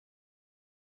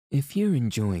If you're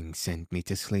enjoying Send Me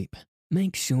to Sleep,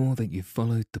 make sure that you've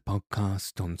followed the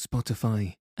podcast on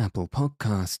Spotify, Apple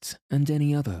Podcasts, and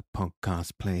any other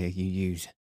podcast player you use.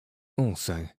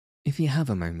 Also, if you have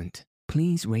a moment,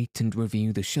 please rate and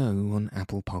review the show on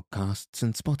Apple Podcasts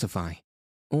and Spotify.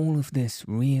 All of this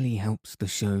really helps the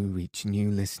show reach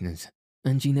new listeners,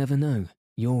 and you never know,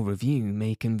 your review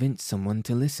may convince someone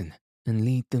to listen and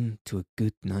lead them to a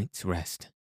good night's rest,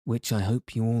 which I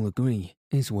hope you all agree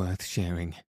is worth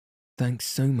sharing. Thanks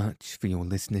so much for your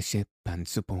listenership and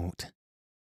support.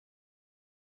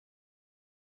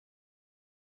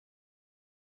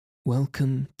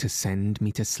 Welcome to Send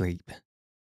Me to Sleep,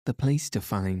 the place to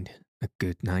find a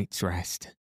good night's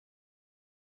rest.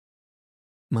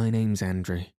 My name's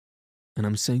Andrew, and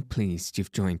I'm so pleased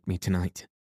you've joined me tonight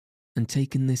and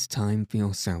taken this time for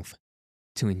yourself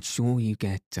to ensure you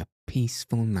get a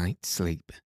peaceful night's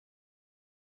sleep.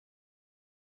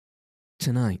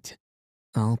 Tonight,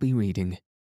 I'll be reading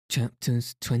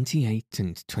chapters 28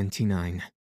 and 29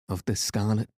 of The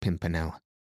Scarlet Pimpernel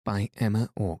by Emma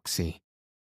Orksey.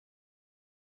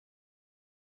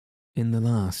 In the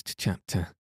last chapter,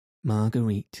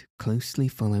 Marguerite closely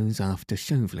follows after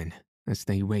Chauvelin as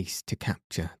they race to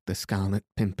capture the Scarlet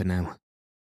Pimpernel.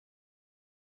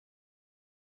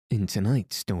 In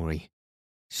tonight's story,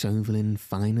 Chauvelin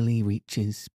finally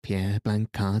reaches Pierre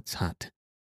Blancard's hut.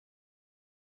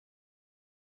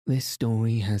 This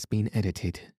story has been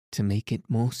edited to make it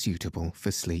more suitable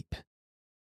for sleep.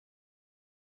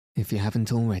 If you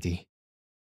haven't already,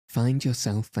 find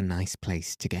yourself a nice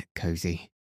place to get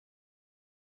cozy.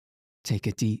 Take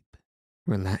a deep,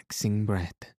 relaxing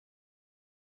breath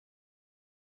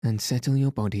and settle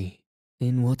your body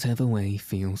in whatever way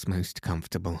feels most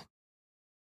comfortable.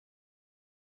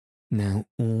 Now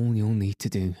all you'll need to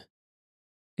do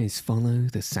is follow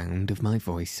the sound of my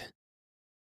voice.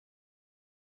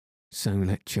 So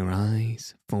let your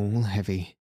eyes fall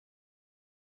heavy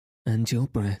and your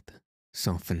breath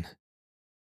soften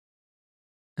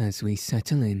as we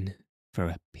settle in for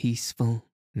a peaceful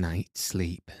night's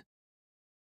sleep.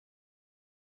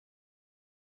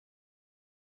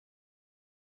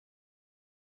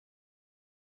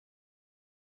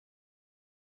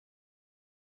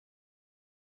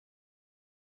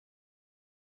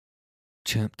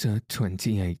 Chapter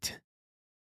 28.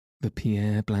 The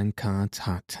Pierre Blancard's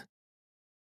Hut.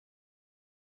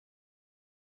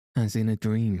 As in a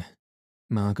dream,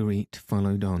 Marguerite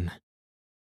followed on.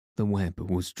 The web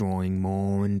was drawing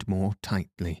more and more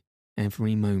tightly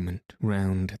every moment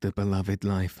round the beloved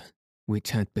life,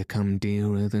 which had become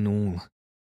dearer than all.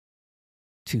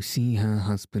 To see her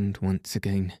husband once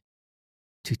again,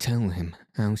 to tell him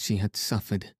how she had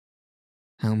suffered,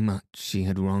 how much she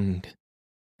had wronged,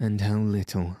 and how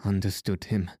little understood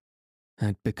him,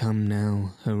 had become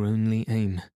now her only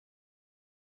aim.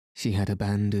 She had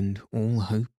abandoned all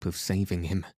hope of saving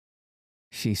him.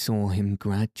 She saw him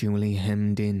gradually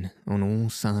hemmed in on all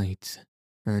sides,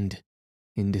 and,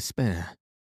 in despair,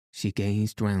 she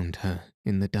gazed round her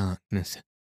in the darkness,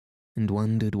 and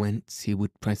wondered whence he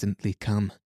would presently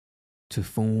come, to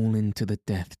fall into the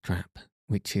death trap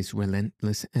which his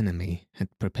relentless enemy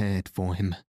had prepared for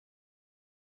him.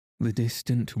 The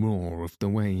distant roar of the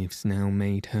waves now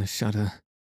made her shudder.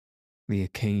 The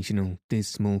occasional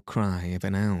dismal cry of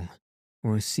an owl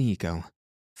or a seagull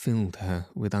filled her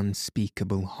with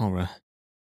unspeakable horror.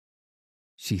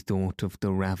 She thought of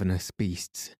the ravenous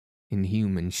beasts in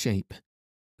human shape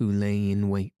who lay in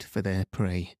wait for their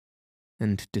prey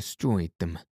and destroyed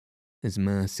them as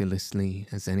mercilessly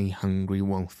as any hungry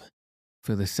wolf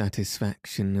for the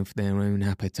satisfaction of their own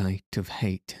appetite of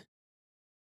hate.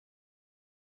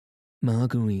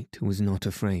 Marguerite was not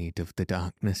afraid of the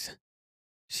darkness.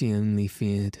 She only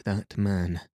feared that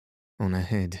man on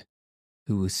ahead,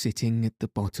 who was sitting at the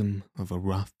bottom of a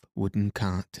rough wooden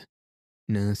cart,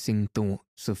 nursing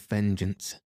thoughts of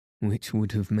vengeance which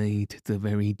would have made the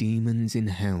very demons in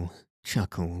hell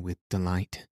chuckle with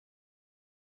delight.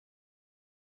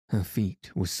 Her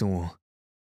feet were sore,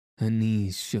 her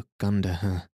knees shook under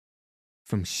her,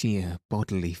 from sheer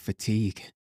bodily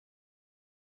fatigue.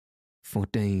 For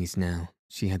days now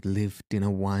she had lived in a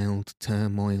wild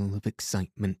turmoil of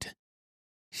excitement.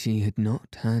 She had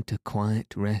not had a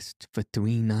quiet rest for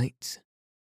 3 nights.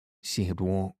 She had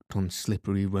walked on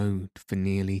slippery road for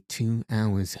nearly 2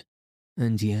 hours,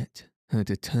 and yet her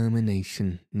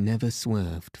determination never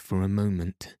swerved for a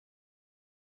moment.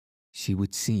 She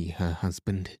would see her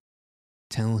husband,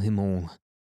 tell him all,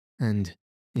 and,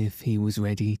 if he was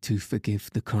ready to forgive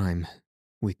the crime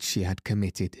which she had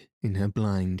committed in her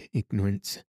blind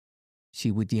ignorance, she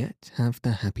would yet have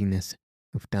the happiness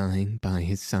of dying by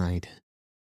his side.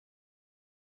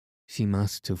 She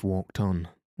must have walked on,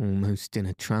 almost in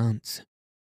a trance,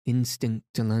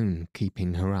 instinct alone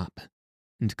keeping her up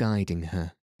and guiding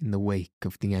her in the wake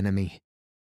of the enemy.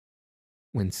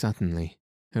 When suddenly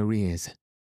her ears,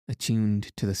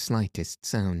 attuned to the slightest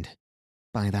sound,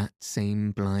 by that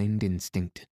same blind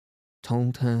instinct,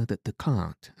 told her that the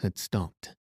cart had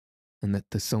stopped and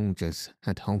that the soldiers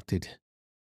had halted.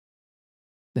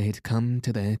 They had come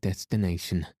to their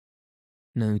destination.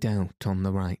 No doubt on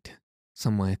the right,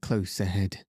 somewhere close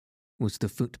ahead, was the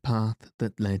footpath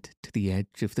that led to the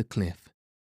edge of the cliff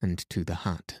and to the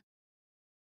hut.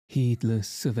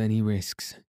 Heedless of any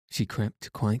risks, she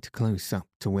crept quite close up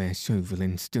to where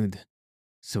Chauvelin stood,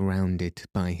 surrounded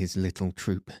by his little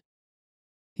troop.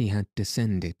 He had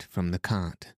descended from the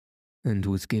cart and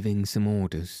was giving some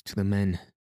orders to the men.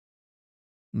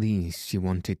 These she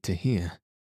wanted to hear,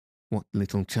 what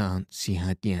little chance she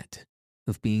had yet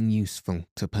of being useful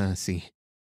to Percy,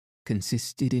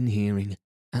 consisted in hearing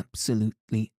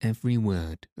absolutely every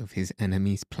word of his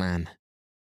enemy's plan.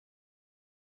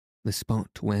 The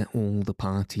spot where all the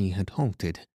party had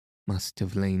halted must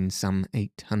have lain some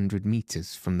 800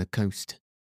 metres from the coast.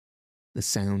 The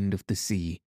sound of the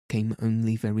sea came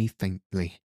only very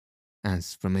faintly,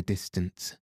 as from a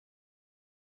distance.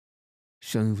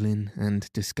 Chauvelin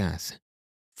and Desgas,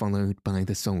 followed by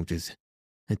the soldiers,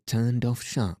 had turned off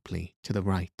sharply to the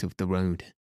right of the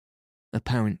road,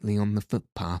 apparently on the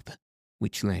footpath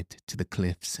which led to the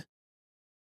cliffs.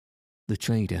 The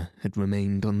trader had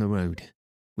remained on the road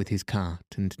with his cart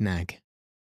and nag.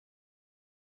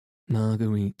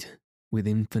 Marguerite, with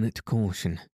infinite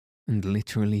caution and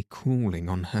literally crawling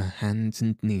on her hands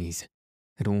and knees,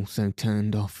 had also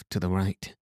turned off to the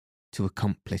right. To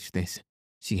accomplish this,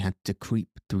 she had to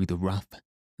creep through the rough,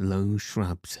 low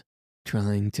shrubs,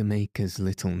 trying to make as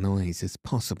little noise as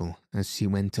possible as she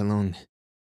went along,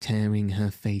 tearing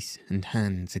her face and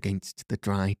hands against the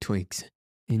dry twigs,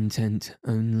 intent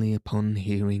only upon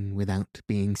hearing without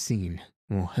being seen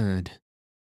or heard.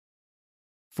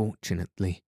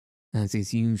 Fortunately, as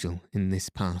is usual in this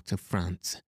part of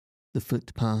France, the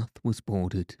footpath was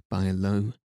bordered by a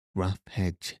low, rough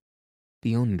hedge,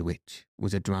 beyond which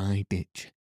was a dry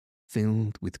ditch,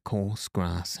 filled with coarse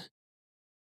grass.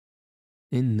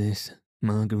 In this,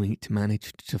 Marguerite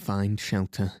managed to find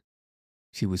shelter.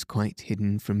 She was quite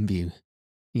hidden from view,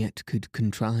 yet could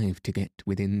contrive to get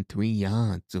within 3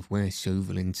 yards of where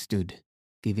Chauvelin stood,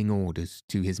 giving orders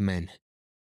to his men.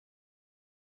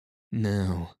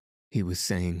 "Now," he was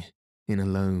saying, in a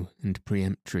low and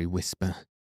peremptory whisper,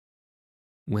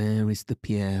 "where is the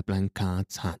Pierre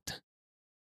Blancard's hut?"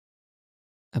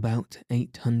 "About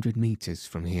 800 metres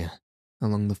from here,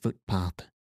 along the footpath,"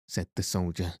 said the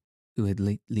soldier, who had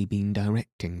lately been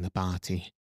directing the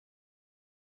party.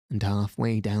 "And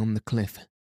halfway down the cliff."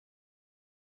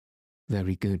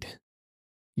 "Very good.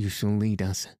 You shall lead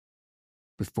us.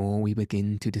 Before we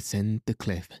begin to descend the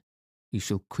cliff, you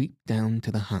shall creep down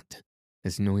to the hut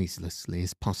as noiselessly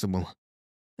as possible,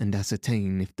 and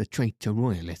ascertain if the traitor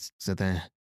royalists are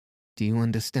there. Do you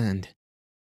understand?"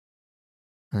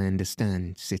 "I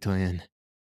understand, citoyenne."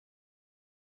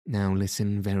 "Now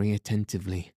listen very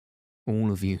attentively,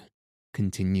 all of you,"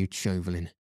 continued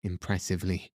Chauvelin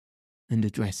impressively, and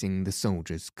addressing the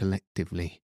soldiers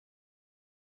collectively.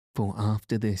 "For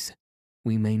after this,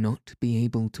 we may not be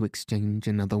able to exchange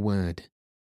another word,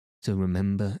 so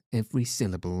remember every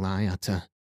syllable I utter,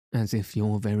 as if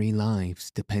your very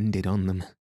lives depended on them.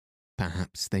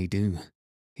 Perhaps they do,"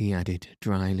 he added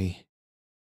dryly.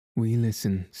 "We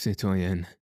listen, citoyenne,"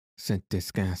 said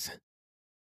Desgas,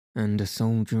 "and a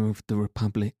soldier of the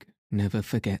Republic never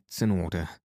forgets an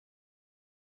order.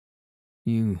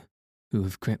 You, who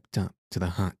have crept up to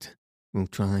the hut, will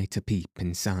try to peep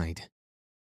inside.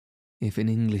 If an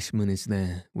Englishman is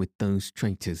there with those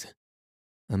traitors,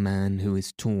 a man who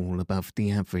is tall above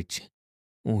the average,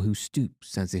 or who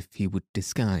stoops as if he would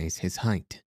disguise his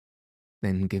height,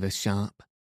 then give a sharp,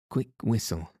 quick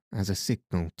whistle as a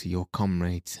signal to your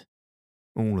comrades.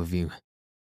 All of you,"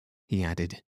 he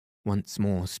added, once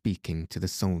more speaking to the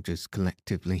soldiers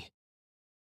collectively.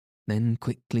 "Then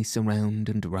quickly surround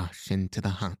and rush into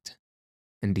the hut,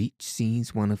 and each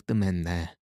seize one of the men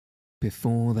there,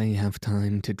 before they have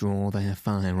time to draw their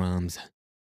firearms.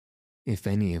 If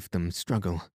any of them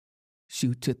struggle,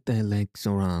 shoot at their legs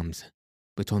or arms,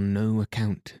 but on no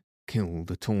account kill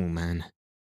the tall man.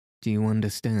 Do you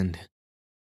understand?"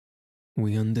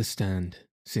 "We understand,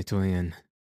 citoyenne."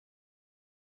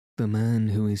 "The man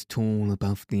who is tall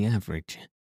above the average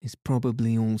is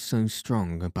probably also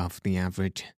strong above the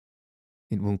average.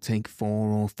 It will take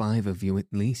 4 or 5 of you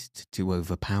at least to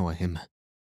overpower him."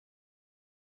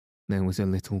 There was a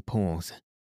little pause.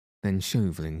 Then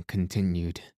Chauvelin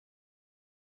continued.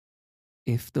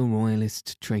 If the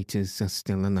royalist traitors are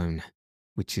still alone,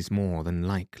 which is more than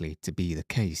likely to be the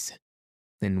case,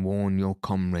 then warn your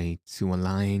comrades who are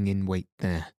lying in wait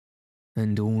there,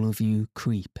 and all of you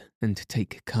creep and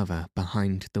take cover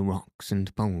behind the rocks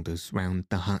and boulders round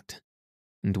the hut,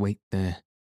 and wait there,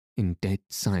 in dead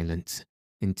silence,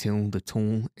 until the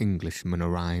tall Englishman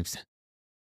arrives.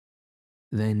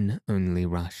 Then only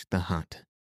rush the hut,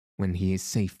 when he is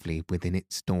safely within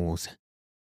its doors.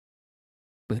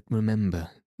 But remember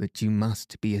that you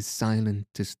must be as silent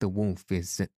as the wolf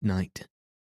is at night,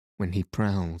 when he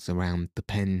prowls around the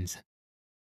pens.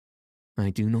 I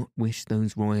do not wish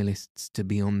those royalists to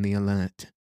be on the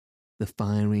alert. The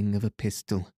firing of a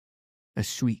pistol, a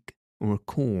shriek or a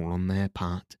call on their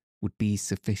part would be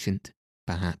sufficient,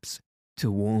 perhaps,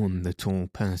 to warn the tall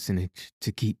personage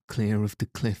to keep clear of the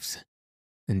cliffs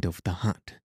and of the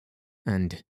hut.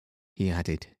 And, he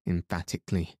added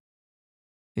emphatically,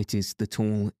 it is the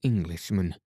tall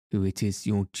Englishman who it is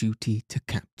your duty to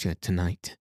capture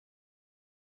tonight.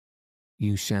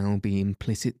 You shall be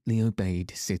implicitly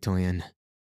obeyed, citoyen.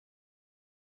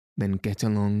 Then get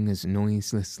along as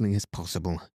noiselessly as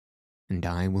possible, and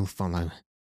I will follow.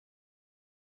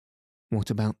 What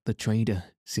about the trader,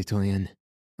 citoyen?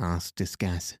 Asked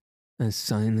Desgas, as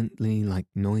silently like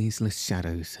noiseless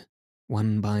shadows,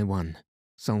 one by one,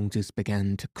 soldiers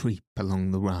began to creep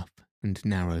along the rough and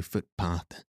narrow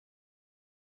footpath.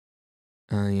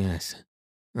 Ah yes,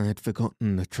 I had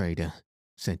forgotten the trader,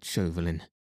 said Chauvelin,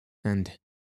 and,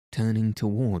 turning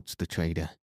towards the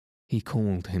trader, he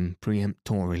called him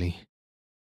peremptorily.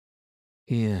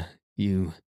 Here,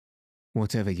 you,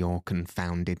 whatever your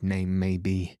confounded name may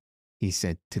be, he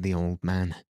said to the old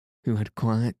man, who had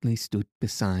quietly stood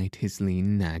beside his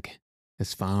lean nag,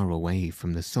 as far away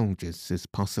from the soldiers as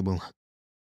possible.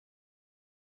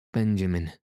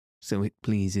 Benjamin, so it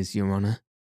pleases your honour,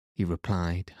 he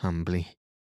replied humbly.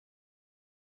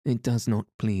 It does not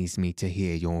please me to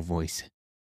hear your voice,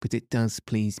 but it does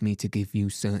please me to give you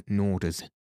certain orders,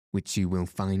 which you will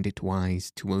find it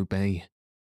wise to obey.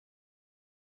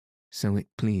 So it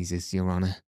pleases your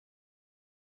honour.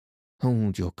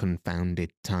 Hold your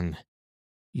confounded tongue.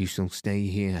 You shall stay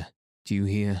here, do you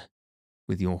hear,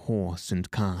 with your horse and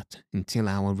cart until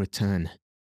our return.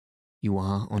 You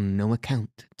are on no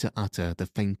account to utter the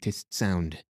faintest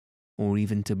sound, or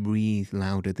even to breathe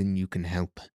louder than you can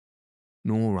help,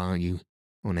 nor are you,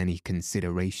 on any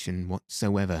consideration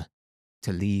whatsoever,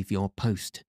 to leave your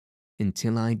post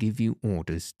until I give you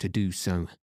orders to do so.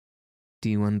 Do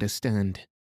you understand?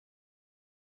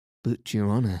 But, your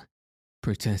honour,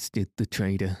 protested the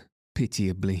trader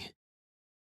pitiably.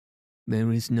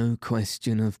 There is no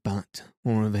question of but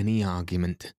or of any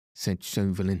argument, said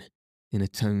Chauvelin, in a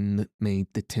tone that made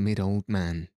the timid old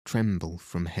man tremble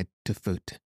from head to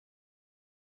foot.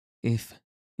 If,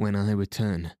 when I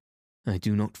return, I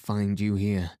do not find you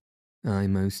here, I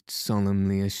most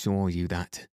solemnly assure you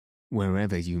that,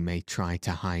 wherever you may try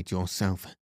to hide yourself,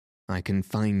 I can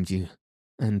find you,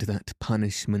 and that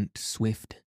punishment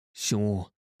swift, sure,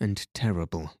 and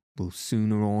terrible will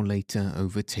sooner or later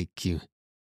overtake you.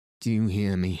 Do you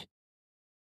hear me?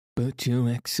 But, Your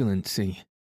Excellency,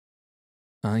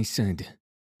 I said,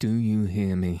 do you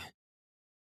hear me?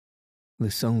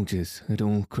 The soldiers had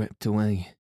all crept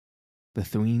away. The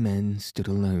three men stood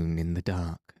alone in the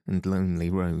dark and lonely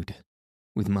road,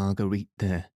 with Marguerite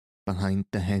there, behind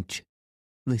the hedge,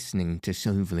 listening to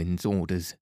Chauvelin's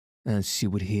orders, as she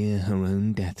would hear her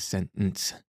own death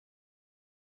sentence.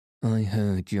 I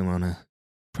heard, Your Honour,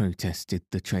 protested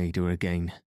the trader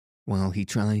again, while he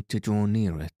tried to draw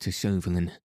nearer to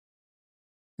Chauvelin.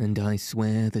 And I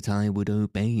swear that I would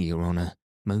obey Your Honour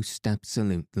most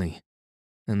absolutely,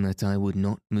 and that I would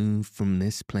not move from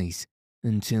this place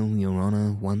until Your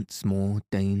Honour once more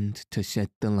deigned to shed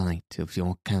the light of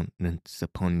your countenance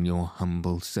upon your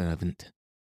humble servant.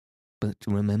 But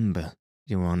remember,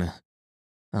 Your Honour,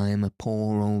 I am a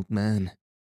poor old man.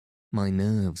 My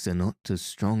nerves are not as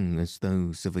strong as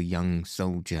those of a young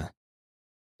soldier.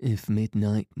 If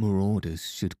midnight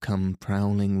marauders should come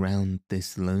prowling round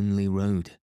this lonely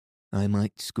road, I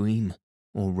might scream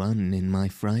or run in my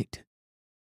fright.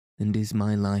 And is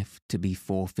my life to be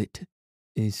forfeit?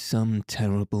 Is some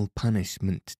terrible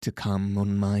punishment to come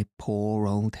on my poor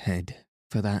old head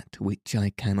for that which I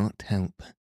cannot help?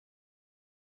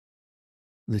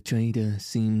 The trader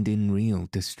seemed in real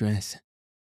distress.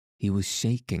 He was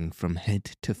shaking from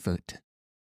head to foot.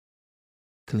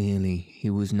 Clearly he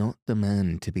was not the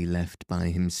man to be left by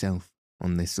himself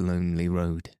on this lonely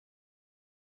road.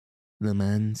 The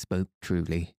man spoke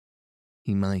truly.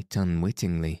 He might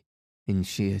unwittingly, in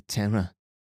sheer terror,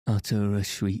 utter a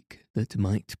shriek that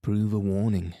might prove a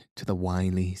warning to the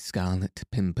wily Scarlet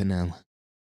Pimpernel.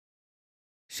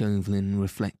 Chauvelin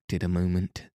reflected a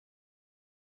moment.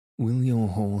 "Will your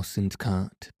horse and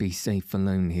cart be safe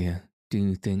alone here, do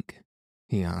you think?"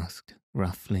 he asked,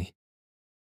 roughly.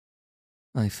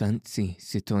 "I fancy,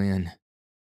 citoyen,"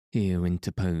 here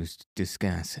interposed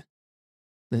Desgas,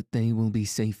 "that they will be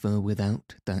safer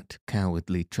without that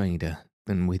cowardly trader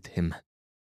than with him.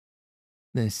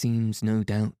 There seems no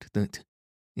doubt that,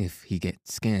 if he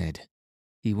gets scared,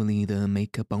 he will either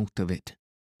make a bolt of it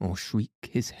or shriek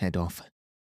his head off.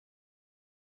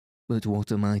 But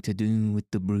what am I to do with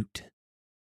the brute?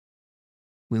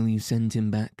 Will you send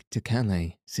him back to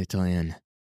Calais, citoyen?"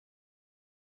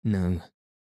 "No,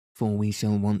 for we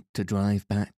shall want to drive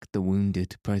back the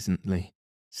wounded presently,"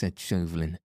 said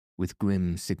Chauvelin, with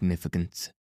grim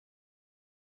significance.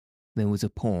 There was a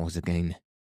pause again.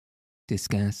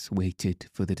 Desgas waited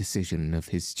for the decision of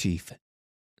his chief,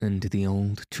 and the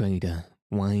old trader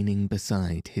whining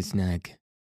beside his nag.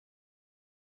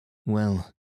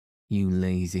 "Well, you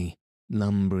lazy,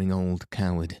 lumbering old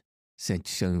coward," said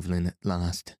Chauvelin at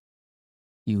last,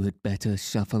 "you had better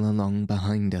shuffle along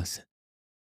behind us.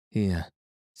 Here,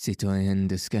 citoyen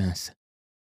Desgas,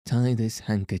 tie this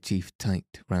handkerchief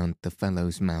tight round the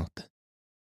fellow's mouth."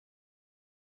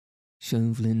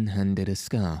 Chauvelin handed a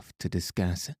scarf to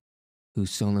Desgas, who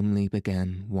solemnly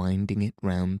began winding it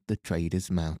round the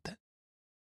trader's mouth.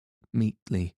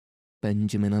 Meekly,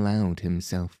 Benjamin allowed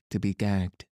himself to be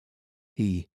gagged.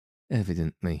 He,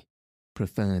 evidently,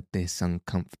 preferred this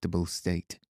uncomfortable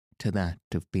state to that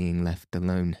of being left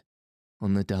alone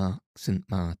on the dark St.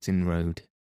 Martin road.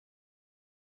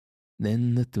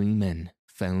 Then the three men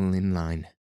fell in line.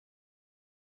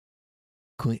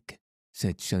 "Quick,"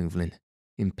 said Chauvelin,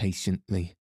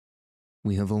 impatiently.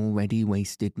 "We have already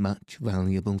wasted much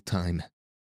valuable time."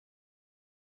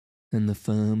 And the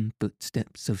firm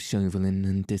footsteps of Chauvelin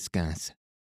and Desgas,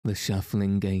 the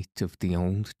shuffling gait of the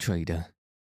old trader,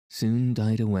 soon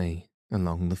died away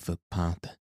along the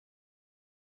footpath.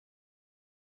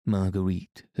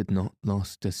 Marguerite had not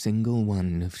lost a single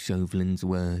one of Chauvelin's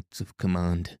words of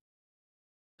command.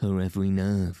 Her every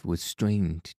nerve was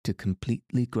strained to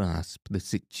completely grasp the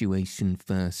situation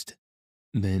first,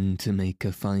 then to make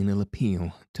a final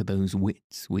appeal to those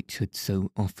wits which had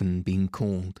so often been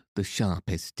called the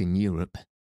sharpest in Europe,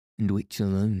 and which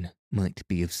alone might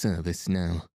be of service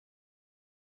now.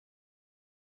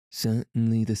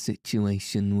 Certainly the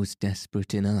situation was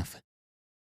desperate enough.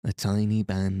 A tiny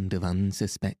band of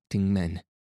unsuspecting men,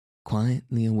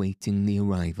 quietly awaiting the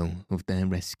arrival of their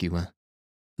rescuer,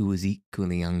 who was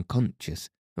equally unconscious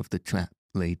of the trap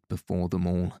laid before them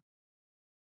all.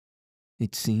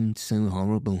 It seemed so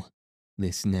horrible,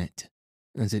 this net,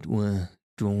 as it were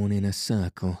drawn in a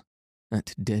circle,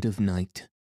 at dead of night,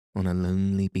 on a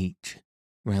lonely beach,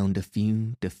 round a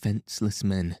few defenceless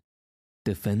men,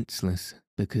 defenceless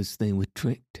because they were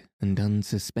tricked and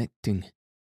unsuspecting.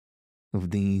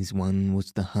 Of these one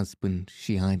was the husband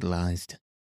she idolized,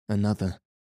 another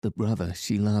the brother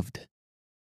she loved.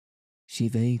 She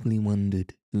vaguely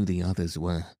wondered who the others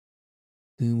were,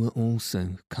 who were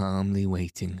also calmly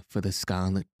waiting for the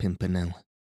Scarlet Pimpernel,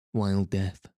 while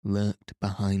death lurked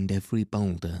behind every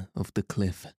boulder of the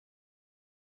cliff.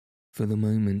 For the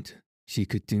moment, she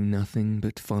could do nothing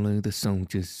but follow the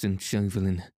soldiers and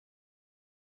Chauvelin.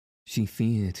 She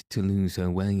feared to lose her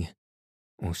way,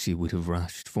 or she would have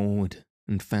rushed forward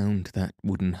and found that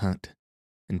wooden hut,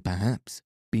 and perhaps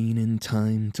been in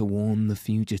time to warn the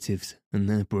fugitives and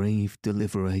their brave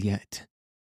deliverer yet.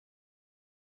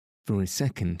 For a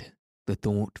second, the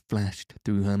thought flashed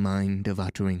through her mind of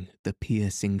uttering the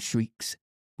piercing shrieks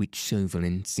which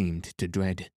Chauvelin seemed to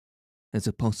dread, as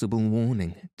a possible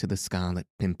warning to the Scarlet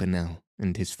Pimpernel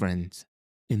and his friends,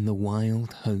 in the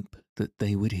wild hope that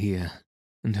they would hear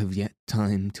and have yet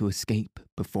time to escape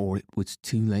before it was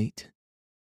too late.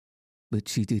 But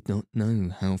she did not know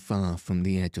how far from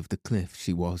the edge of the cliff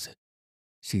she was.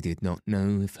 She did not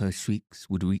know if her shrieks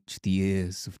would reach the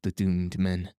ears of the doomed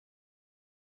men.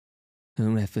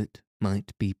 Her effort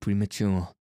might be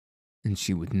premature, and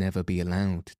she would never be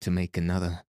allowed to make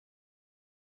another.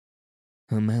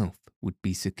 Her mouth would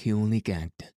be securely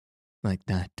gagged, like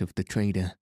that of the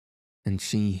trader, and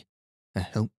she, a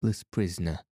helpless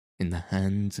prisoner in the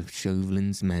hands of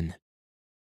Chauvelin's men.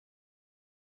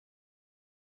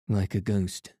 Like a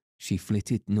ghost, she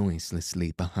flitted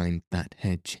noiselessly behind that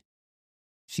hedge.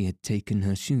 She had taken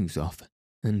her shoes off,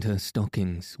 and her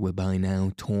stockings were by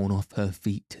now torn off her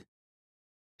feet.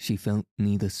 She felt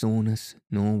neither soreness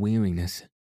nor weariness,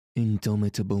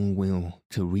 indomitable will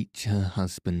to reach her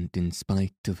husband in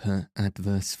spite of her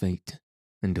adverse fate,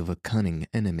 and of a cunning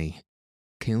enemy,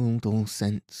 killed all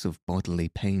sense of bodily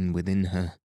pain within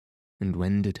her, and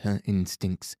rendered her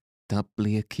instincts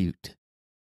doubly acute.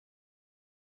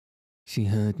 She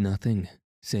heard nothing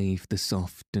save the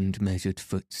soft and measured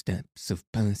footsteps of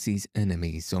Percy's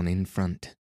enemies on in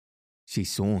front. She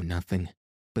saw nothing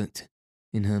but,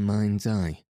 in her mind's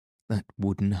eye, that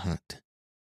wooden hut,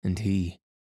 and he,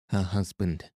 her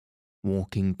husband,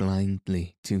 walking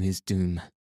blindly to his doom.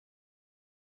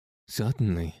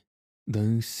 Suddenly,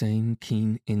 those same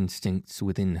keen instincts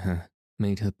within her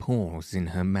made her pause in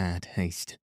her mad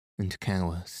haste and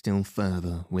cower still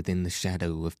further within the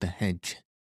shadow of the hedge.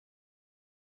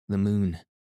 The moon,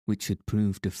 which had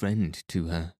proved a friend to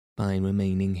her by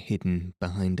remaining hidden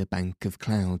behind a bank of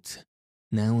clouds,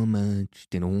 now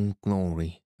emerged in all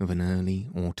glory of an early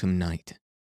autumn night,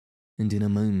 and in a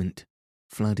moment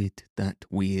flooded that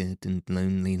weird and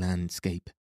lonely landscape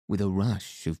with a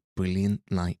rush of brilliant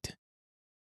light.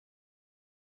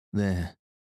 There,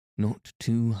 not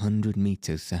 200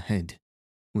 meters ahead,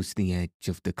 was the edge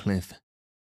of the cliff,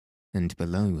 and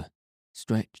below,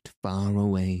 stretched far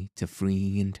away to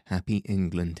free and happy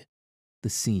England, the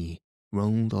sea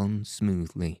rolled on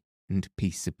smoothly and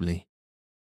peaceably.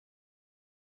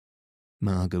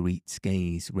 Marguerite's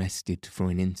gaze rested for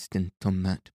an instant on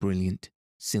that brilliant,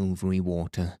 silvery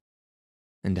water,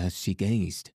 and as she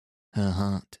gazed, her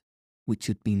heart, which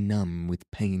had been numb with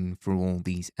pain for all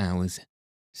these hours,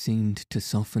 seemed to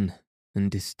soften and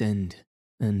distend,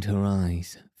 and her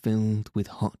eyes filled with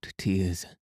hot tears.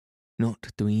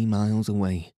 Not 3 miles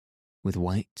away, with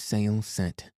white sails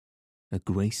set, a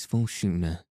graceful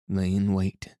schooner lay in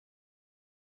wait.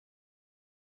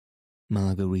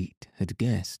 Marguerite had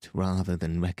guessed rather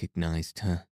than recognised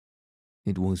her.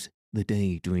 It was the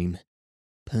Daydream,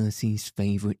 Percy's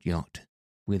favourite yacht,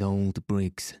 with old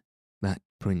Briggs, that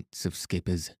prince of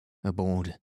skippers,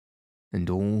 aboard, and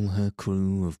all her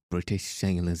crew of British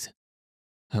sailors.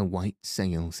 Her white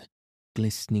sails,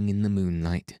 glistening in the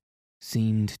moonlight,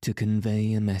 seemed to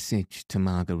convey a message to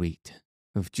Marguerite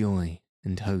of joy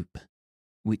and hope,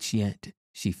 which yet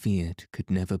she feared could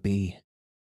never be.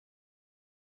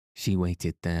 She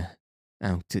waited there,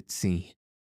 out at sea,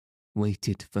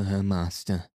 waited for her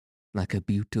master, like a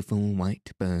beautiful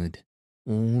white bird,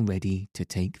 all ready to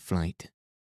take flight.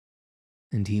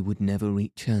 And he would never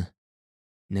reach her,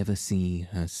 never see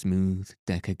her smooth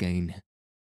deck again,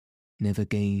 never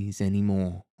gaze any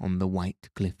more on the white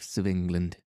cliffs of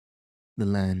England, the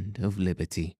land of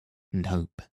liberty and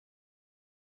hope.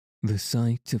 The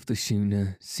sight of the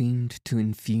schooner seemed to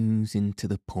infuse into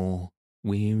the poor,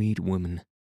 wearied woman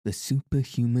the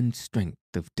superhuman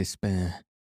strength of despair.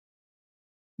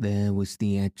 There was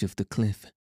the edge of the cliff,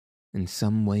 and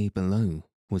some way below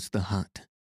was the hut,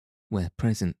 where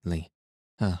presently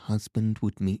her husband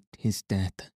would meet his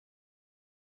death.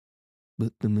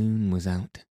 But the moon was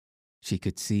out. She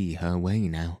could see her way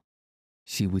now.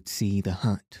 She would see the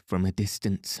hut from a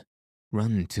distance,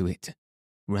 run to it,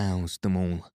 rouse them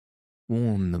all,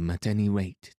 warn them at any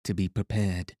rate to be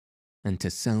prepared, and to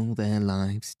sell their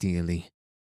lives dearly,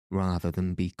 rather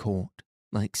than be caught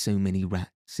like so many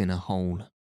rats in a hole.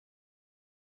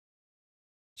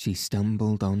 She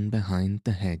stumbled on behind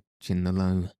the hedge in the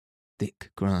low,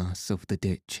 thick grass of the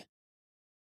ditch.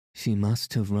 She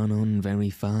must have run on very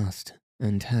fast,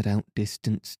 and had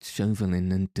outdistanced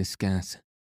Chauvelin and Desgas,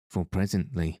 for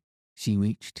presently she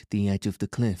reached the edge of the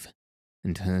cliff,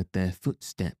 and heard their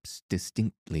footsteps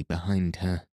distinctly behind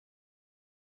her.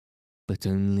 But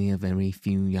only a very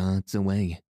few yards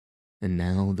away, and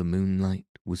now the moonlight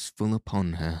was full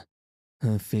upon her.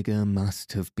 Her figure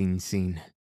must have been seen,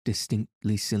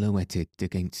 distinctly silhouetted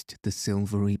against the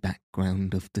silvery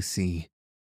background of the sea.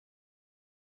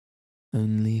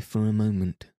 Only for a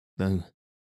moment, though.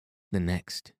 The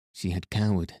next she had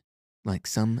cowered, like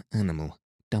some animal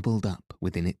doubled up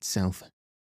within itself.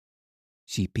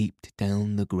 She peeped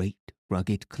down the great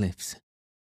rugged cliffs.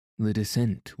 The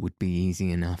descent would be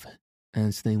easy enough,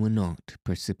 as they were not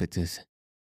precipitous,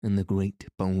 and the great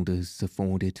boulders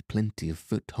afforded plenty of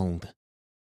foothold.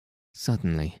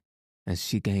 Suddenly, as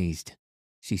she gazed,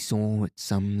 she saw at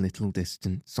some little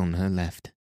distance on her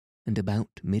left, and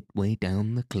about midway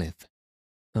down the cliff,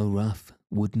 a rough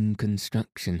wooden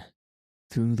construction,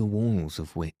 through the walls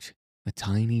of which a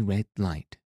tiny red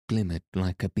light glimmered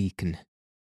like a beacon.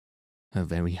 Her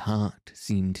very heart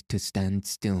seemed to stand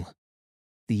still.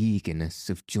 The eagerness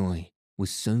of joy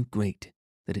was so great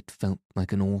that it felt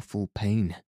like an awful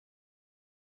pain.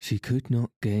 She could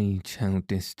not gauge how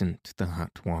distant the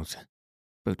hut was,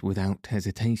 but without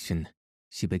hesitation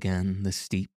she began the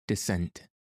steep descent,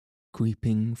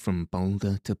 creeping from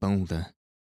boulder to boulder,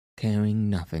 caring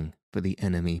nothing for the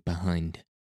enemy behind.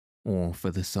 or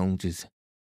for the soldiers,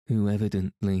 who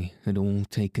evidently had all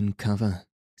taken cover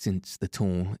since the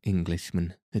tall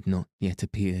Englishman had not yet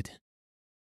appeared.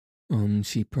 On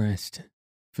she pressed,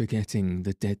 forgetting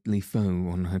the deadly foe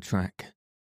on her track,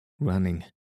 running,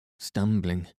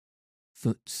 stumbling,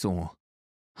 footsore,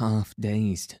 half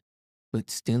dazed, but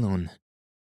still on.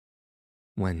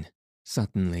 When,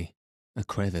 suddenly, a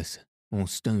crevice, or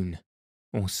stone,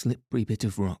 or slippery bit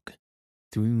of rock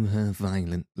threw her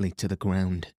violently to the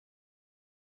ground.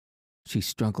 She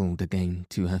struggled again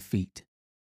to her feet,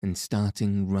 and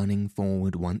starting running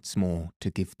forward once more to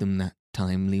give them that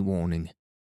timely warning,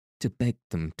 to beg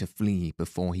them to flee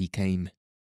before he came,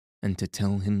 and to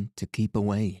tell him to keep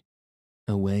away,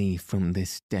 away from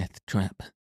this death trap,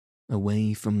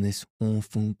 away from this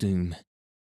awful doom.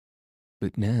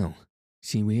 But now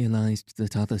she realized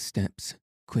that other steps,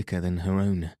 quicker than her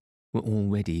own, were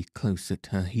already close at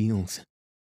her heels.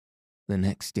 The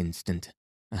next instant,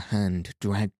 a hand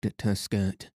dragged at her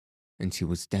skirt, and she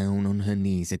was down on her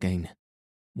knees again,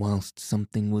 whilst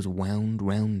something was wound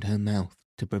round her mouth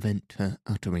to prevent her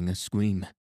uttering a scream.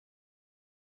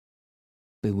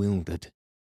 Bewildered,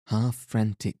 half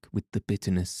frantic with the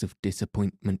bitterness of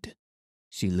disappointment,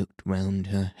 she looked round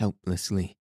her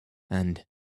helplessly, and,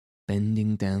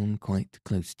 bending down quite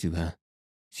close to her,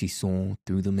 she saw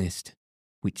through the mist,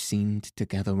 which seemed to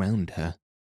gather round her,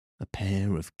 a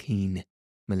pair of keen,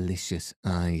 malicious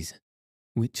eyes,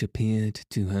 which appeared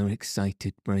to her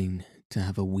excited brain to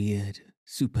have a weird,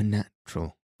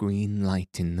 supernatural green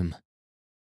light in them.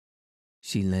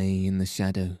 She lay in the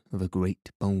shadow of a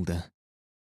great boulder.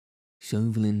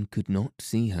 Chauvelin could not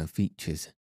see her features,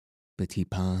 but he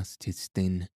passed his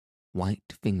thin,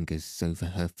 white fingers over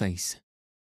her face.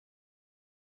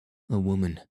 "A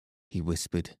woman," he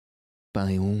whispered,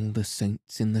 "by all the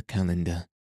saints in the calendar."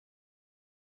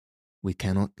 "We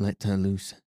cannot let her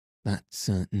loose, that's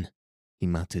certain," he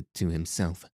muttered to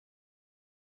himself.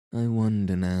 "I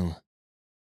wonder now."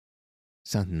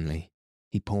 Suddenly,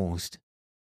 he paused,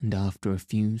 and after a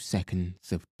few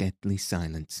seconds of deadly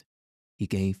silence, he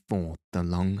gave forth a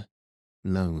long,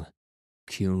 low,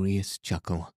 curious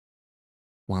chuckle,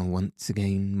 while once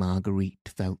again Marguerite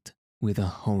felt, with a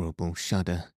horrible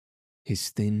shudder, his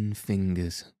thin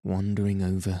fingers wandering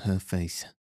over her face.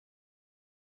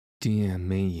 "Dear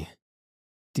me,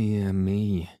 dear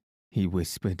me," he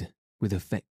whispered with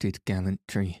affected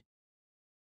gallantry.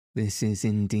 "This is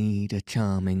indeed a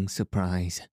charming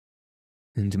surprise."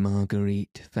 And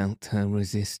Marguerite felt her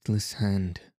resistless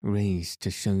hand raised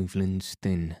to Chauvelin's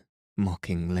thin,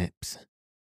 mocking lips.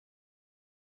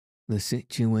 The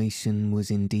situation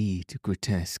was indeed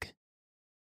grotesque.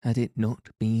 Had it not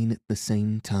been at the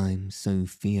same time so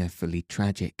fearfully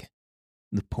tragic,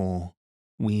 the poor,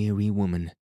 weary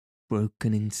woman,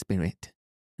 broken in spirit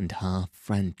and half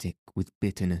frantic with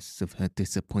bitterness of her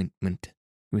disappointment,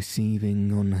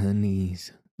 receiving on her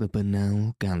knees the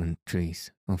banal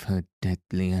gallantries of her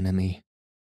deadly enemy.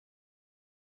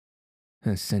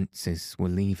 Her senses were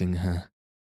leaving her.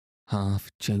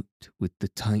 Half choked with the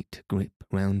tight grip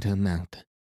round her mouth,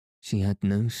 she had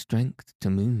no strength to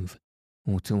move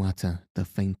or to utter the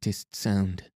faintest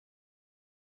sound.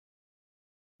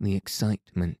 The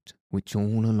excitement which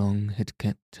all along had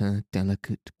kept her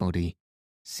delicate body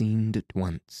seemed at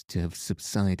once to have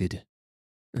subsided,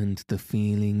 and the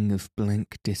feeling of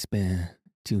blank despair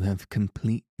to have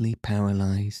completely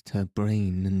paralysed her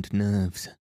brain and nerves.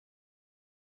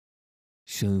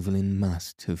 Chauvelin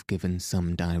must have given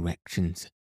some directions,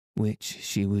 which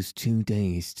she was too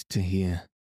dazed to hear,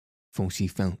 for she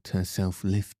felt herself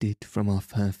lifted from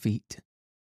off her feet.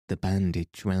 The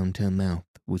bandage round her mouth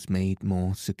was made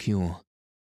more secure,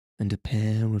 and a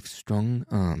pair of strong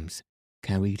arms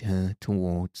carried her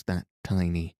towards that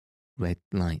tiny, red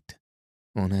light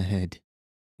on her head,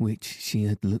 which she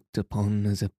had looked upon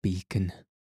as a beacon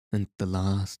and the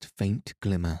last faint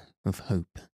glimmer of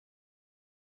hope.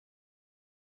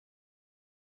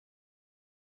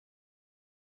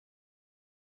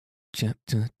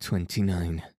 Chapter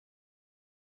 29.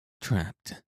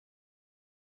 Trapped.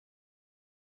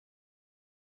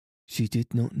 She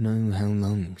did not know how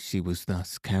long she was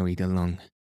thus carried along.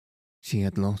 She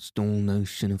had lost all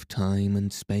notion of time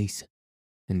and space,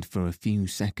 and for a few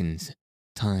seconds,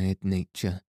 tired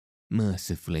nature,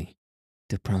 mercifully,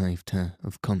 deprived her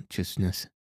of consciousness.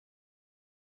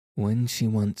 When she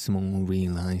once more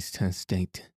realised her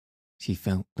state, she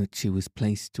felt that she was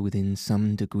placed within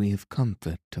some degree of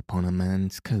comfort upon a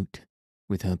man's coat,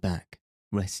 with her back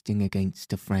resting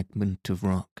against a fragment of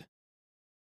rock.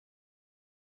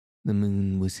 The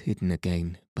moon was hidden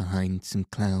again behind some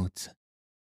clouds,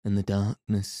 and the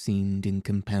darkness seemed in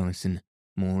comparison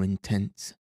more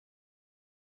intense.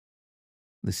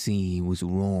 The sea was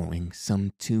roaring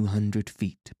some 200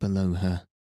 feet below her,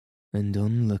 and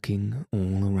on looking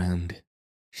all around,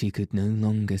 she could no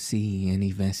longer see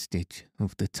any vestige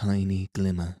of the tiny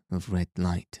glimmer of red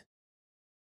light.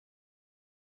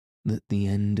 That the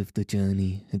end of the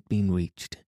journey had been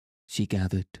reached, she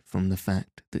gathered from the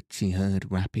fact that she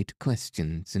heard rapid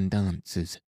questions and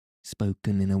answers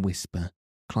spoken in a whisper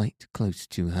quite close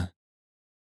to her.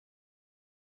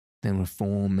 There are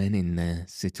 4 men in there,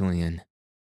 citoyenne.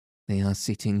 They are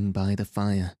sitting by the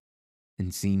fire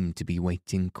and seem to be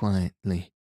waiting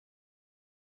quietly.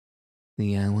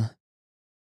 The hour?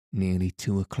 Nearly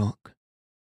 2 o'clock.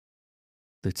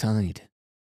 The tide?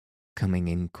 Coming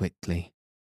in quickly.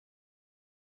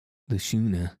 The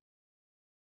schooner?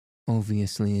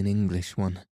 Obviously an English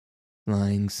one,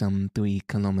 lying some 3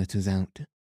 kilometers out,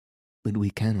 but we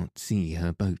cannot see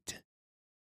her boat.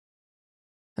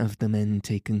 Have the men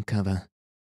taken cover?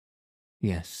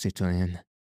 Yes, citoyenne.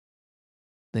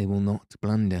 They will not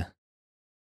blunder.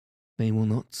 They will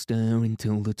not stir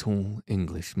until the tall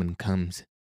Englishman comes.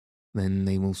 Then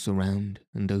they will surround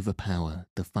and overpower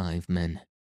the 5 men.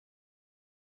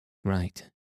 Right.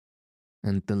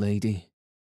 And the lady?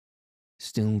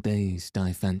 Still dazed,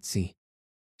 I fancy.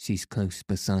 She's close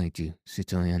beside you,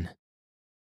 citoyenne.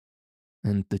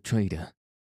 And the trader?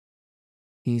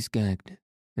 He's gagged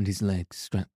and his legs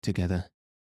strapped together.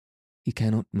 He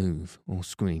cannot move or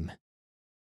scream.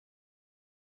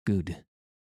 Good.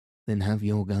 Then have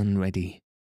your gun ready,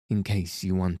 in case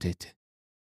you want it.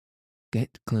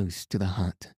 Get close to the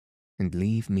hut and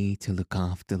leave me to look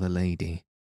after the lady.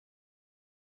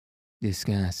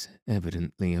 Desgas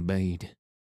evidently obeyed,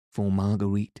 for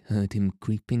Marguerite heard him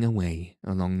creeping away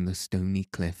along the stony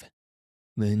cliff.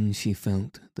 Then she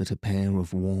felt that a pair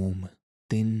of warm,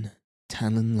 thin,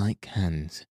 talon-like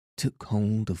hands took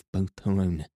hold of both her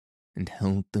own and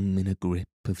held them in a grip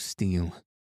of steel.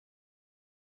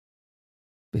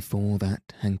 Before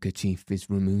that handkerchief is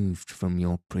removed from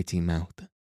your pretty mouth,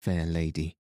 fair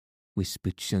lady,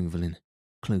 whispered Chauvelin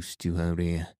close to her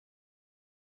ear,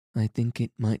 I think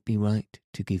it might be right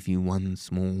to give you one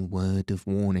small word of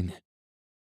warning.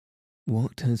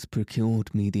 What has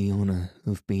procured me the honour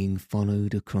of being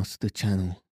followed across the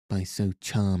channel by so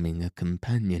charming a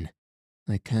companion,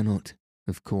 I cannot,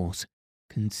 of course,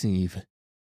 conceive.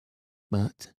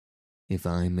 But, if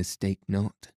I mistake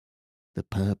not, the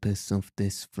purpose of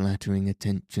this flattering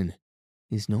attention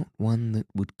is not one that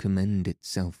would commend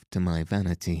itself to my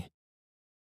vanity,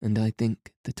 and I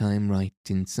think that I am right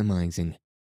in surmising,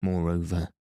 moreover,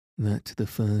 that the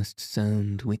first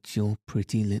sound which your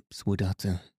pretty lips would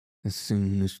utter as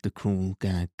soon as the cruel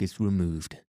gag is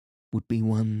removed would be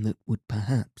one that would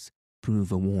perhaps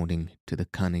prove a warning to the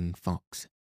cunning fox,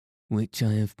 which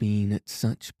I have been at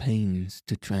such pains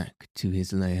to track to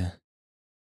his lair.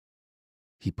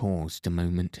 He paused a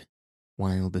moment,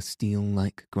 while the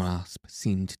steel-like grasp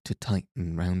seemed to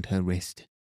tighten round her wrist.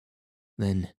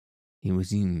 Then he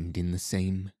resumed in the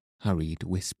same hurried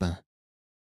whisper.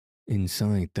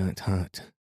 Inside that hut,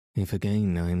 if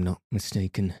again I am not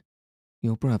mistaken,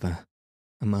 your brother,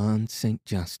 Armand St.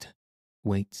 Just,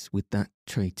 waits with that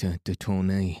traitor de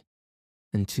Tournay,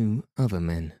 and 2 other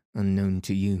men unknown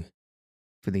to you,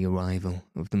 for the arrival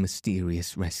of the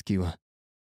mysterious rescuer,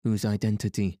 whose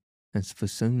identity has for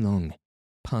so long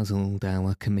puzzled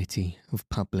our Committee of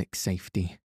Public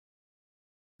Safety.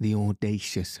 The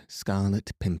audacious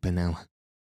Scarlet Pimpernel.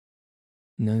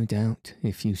 No doubt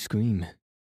if you scream,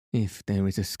 if there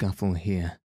is a scuffle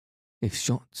here, if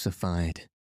shots are fired,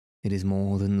 it is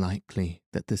more than likely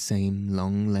that the same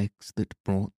long legs that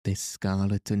brought this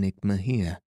scarlet enigma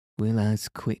here will as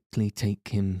quickly take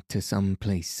him to some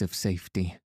place of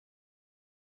safety.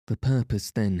 The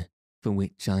purpose, then, for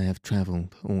which I have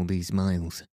travelled all these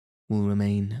miles will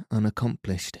remain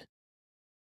unaccomplished.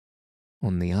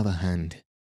 On the other hand,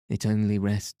 it only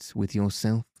rests with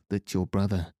yourself that your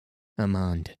brother,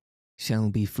 Armand, shall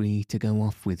be free to go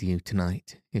off with you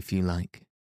tonight, if you like,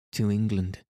 to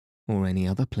England or any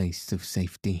other place of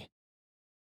safety.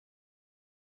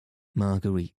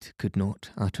 Marguerite could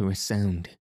not utter a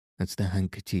sound, as the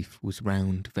handkerchief was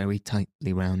wound very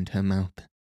tightly round her mouth.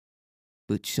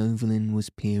 But Chauvelin was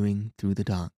peering through the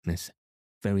darkness,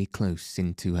 very close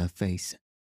into her face.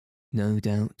 No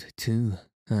doubt, too,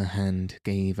 her hand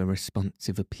gave a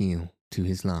responsive appeal to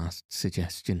his last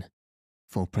suggestion,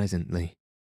 for presently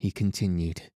he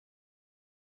continued.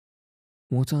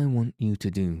 What I want you to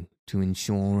do to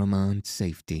ensure Armand's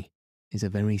safety is a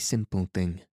very simple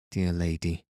thing, dear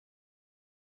lady.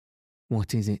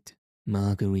 What is it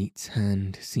Marguerite's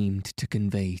hand seemed to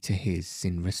convey to his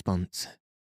in response?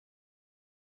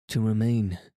 To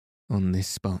remain on this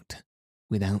spot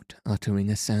without uttering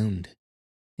a sound,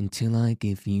 until I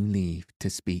give you leave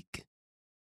to speak.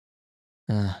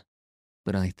 Ah,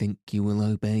 but I think you will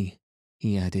obey,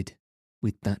 he added,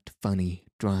 with that funny,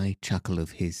 dry chuckle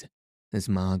of his, as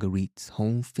Marguerite's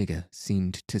whole figure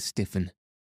seemed to stiffen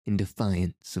in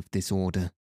defiance of this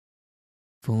order.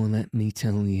 For let me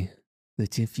tell you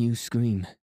that if you scream,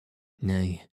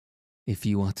 nay, if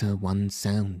you utter one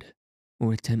sound,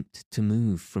 or attempt to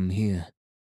move from here,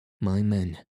 my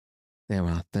men, there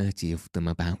are 30 of them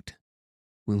about,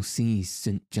 will seize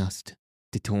St. Just,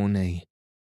 de Tournay,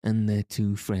 and their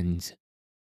 2 friends,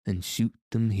 and shoot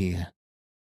them here,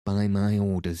 by my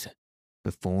orders,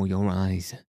 before your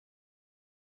eyes.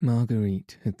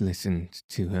 Marguerite had listened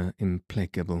to her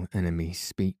implacable enemy's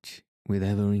speech with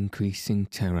ever-increasing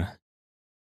terror.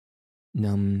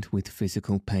 Numbed with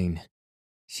physical pain,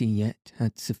 she yet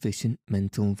had sufficient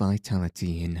mental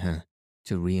vitality in her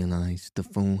to realize the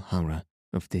full horror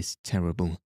of this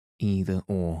terrible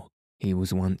either-or he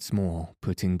was once more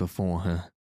putting before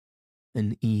her.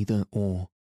 An either-or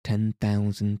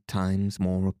 10,000 times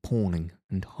more appalling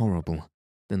and horrible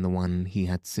than the one he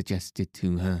had suggested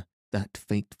to her that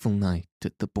fateful night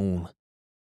at the ball.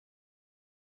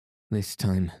 This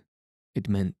time, it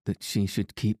meant that she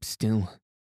should keep still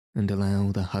and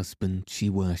allow the husband she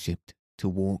worshipped to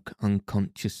walk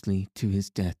unconsciously to his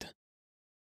death,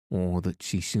 or that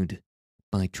she should,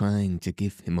 by trying to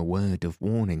give him a word of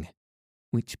warning,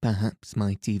 which perhaps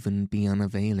might even be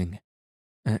unavailing,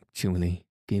 actually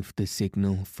give the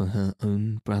signal for her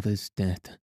own brother's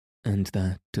death and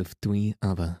that of 3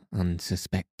 other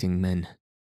unsuspecting men.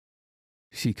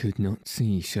 She could not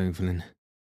see Chauvelin,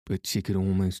 but she could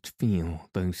almost feel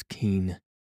those keen,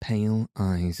 pale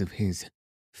eyes of his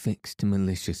fixed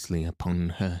maliciously upon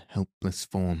her helpless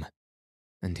form,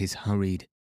 and his hurried,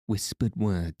 whispered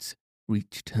words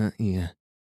reached her ear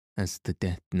as the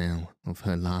death knell of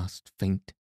her last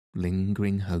faint,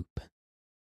 lingering hope.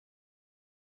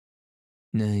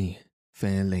 Nay,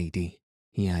 fair lady,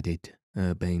 he added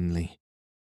urbanely,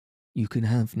 you can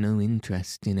have no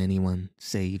interest in anyone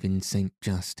save in St.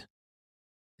 Just,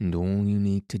 and all you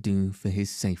need to do for his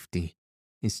safety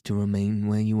is to remain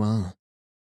where you are,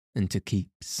 and to keep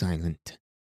silent.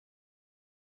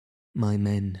 My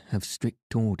men have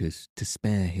strict orders to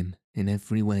spare him in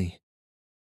every way.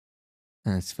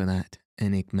 As for that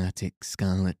enigmatic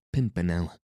Scarlet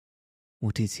Pimpernel,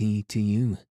 what is he to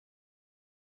you?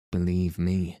 Believe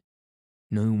me,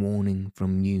 no warning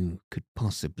from you could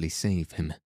possibly save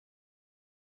him.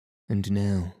 And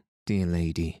now, dear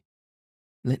lady,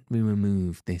 let me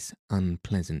remove this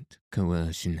unpleasant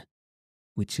coercion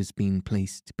which has been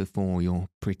placed before your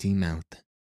pretty mouth.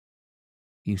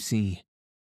 You see,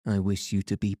 I wish you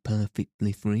to be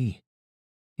perfectly free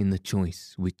in the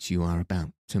choice which you are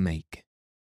about to make.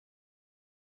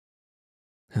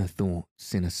 Her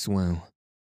thoughts in a swirl,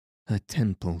 her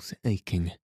temples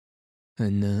aching,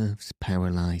 her nerves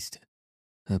paralyzed,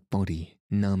 her body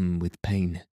numb with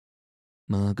pain,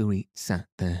 Marguerite sat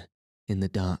there in the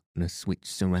darkness which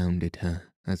surrounded her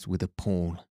as with a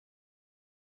pall.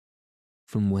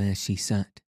 From where she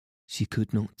sat, she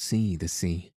could not see the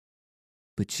sea,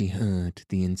 but she heard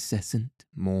the incessant,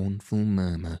 mournful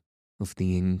murmur of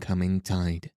the incoming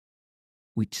tide,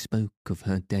 which spoke of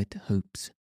her dead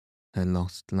hopes, her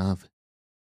lost love,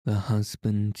 the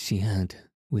husband she had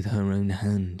with her own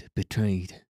hand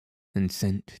betrayed and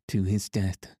sent to his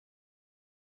death.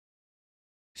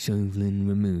 Chauvelin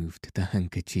removed the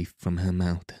handkerchief from her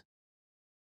mouth.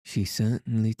 She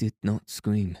certainly did not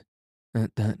scream.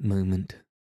 At that moment,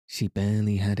 she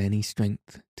barely had any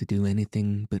strength to do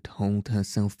anything but hold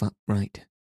herself upright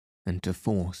and to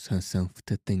force herself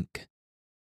to think.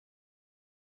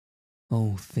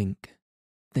 Oh, think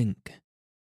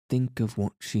of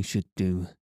what she should do.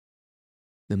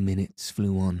 The minutes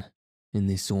flew on in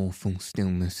this awful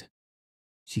stillness.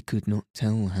 She could not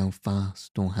tell how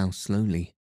fast or how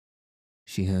slowly.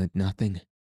 She heard nothing.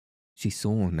 She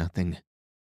saw nothing.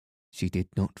 She did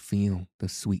not feel the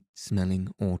sweet-smelling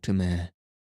autumn air,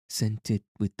 scented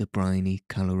with the briny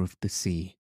colour of the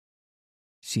sea.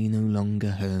 She no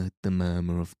longer heard the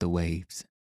murmur of the waves,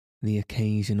 the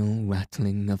occasional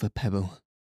rattling of a pebble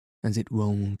as it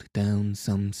rolled down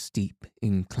some steep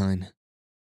incline.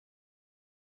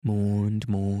 More and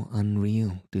more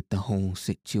unreal did the whole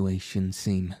situation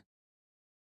seem.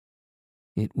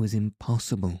 It was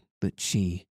impossible that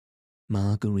she,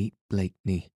 Marguerite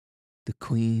Blakeney, the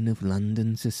Queen of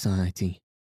London society,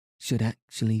 should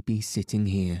actually be sitting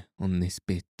here on this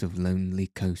bit of lonely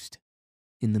coast,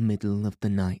 in the middle of the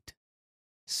night,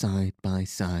 side by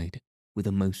side with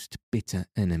a most bitter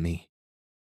enemy.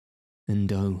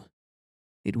 And oh,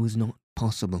 it was not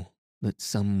possible that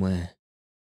somewhere,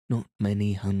 not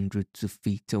many hundreds of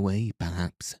feet away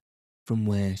perhaps, from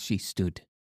where she stood,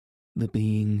 the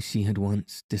being she had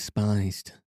once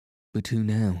despised, but who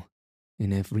now,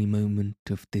 in every moment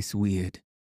of this weird,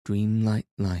 dreamlike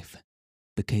life,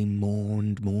 became more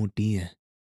and more dear.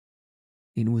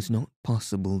 It was not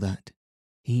possible that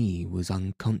he was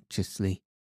unconsciously,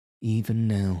 even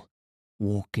now,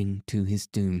 walking to his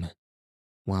doom,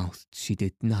 whilst she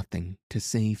did nothing to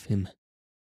save him.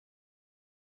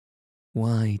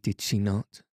 Why did she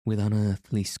not, with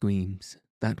unearthly screams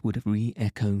that would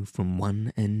re-echo from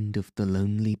one end of the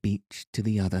lonely beach to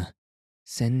the other,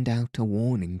 send out a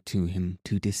warning to him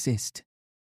to desist,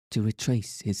 to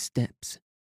retrace his steps,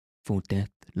 for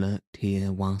death lurked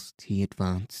here whilst he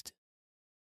advanced?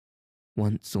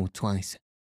 Once or twice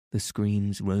the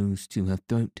screams rose to her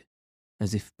throat,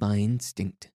 as if by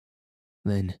instinct.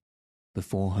 Then,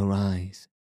 before her eyes,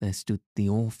 there stood the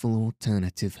awful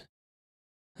alternative.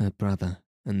 Her brother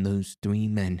and those 3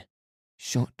 men,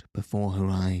 shot before her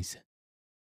eyes,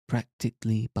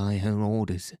 practically by her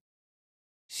orders,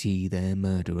 she their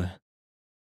murderer.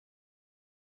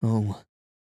 Oh,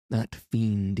 that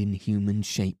fiend in human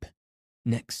shape,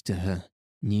 next to her,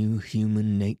 knew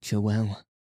human nature well.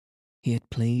 He had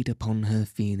played upon her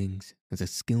feelings as a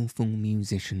skilful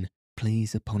musician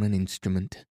plays upon an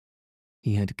instrument.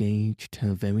 He had gauged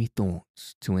her very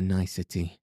thoughts to a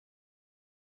nicety.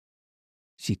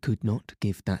 She could not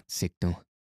give that signal,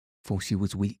 for she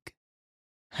was weak.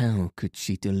 How could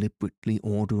she deliberately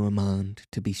order a man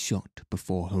to be shot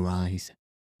before her eyes,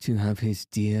 to have his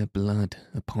dear blood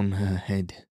upon her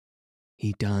head,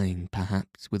 he dying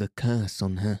perhaps with a curse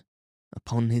on her,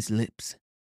 upon his lips?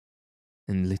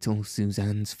 And little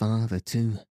Suzanne's father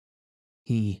too,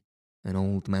 he, an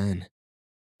old man,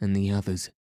 and the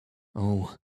others,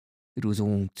 oh, it was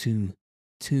all too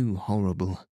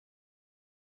horrible.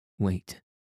 Wait.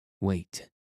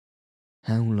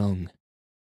 How long?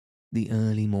 The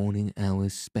early morning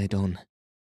hours sped on,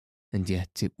 and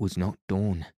yet it was not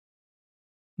dawn.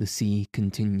 The sea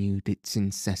continued its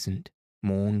incessant,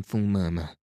 mournful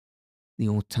murmur. The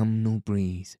autumnal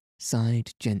breeze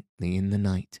sighed gently in the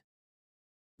night.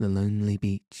 The lonely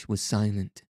beach was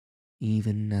silent,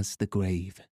 even as the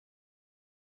grave.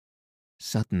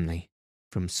 Suddenly,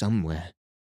 from somewhere,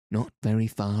 not very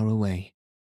far away,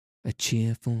 a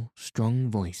cheerful, strong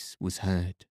voice was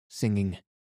heard, singing,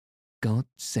 "God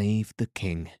Save the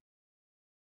King."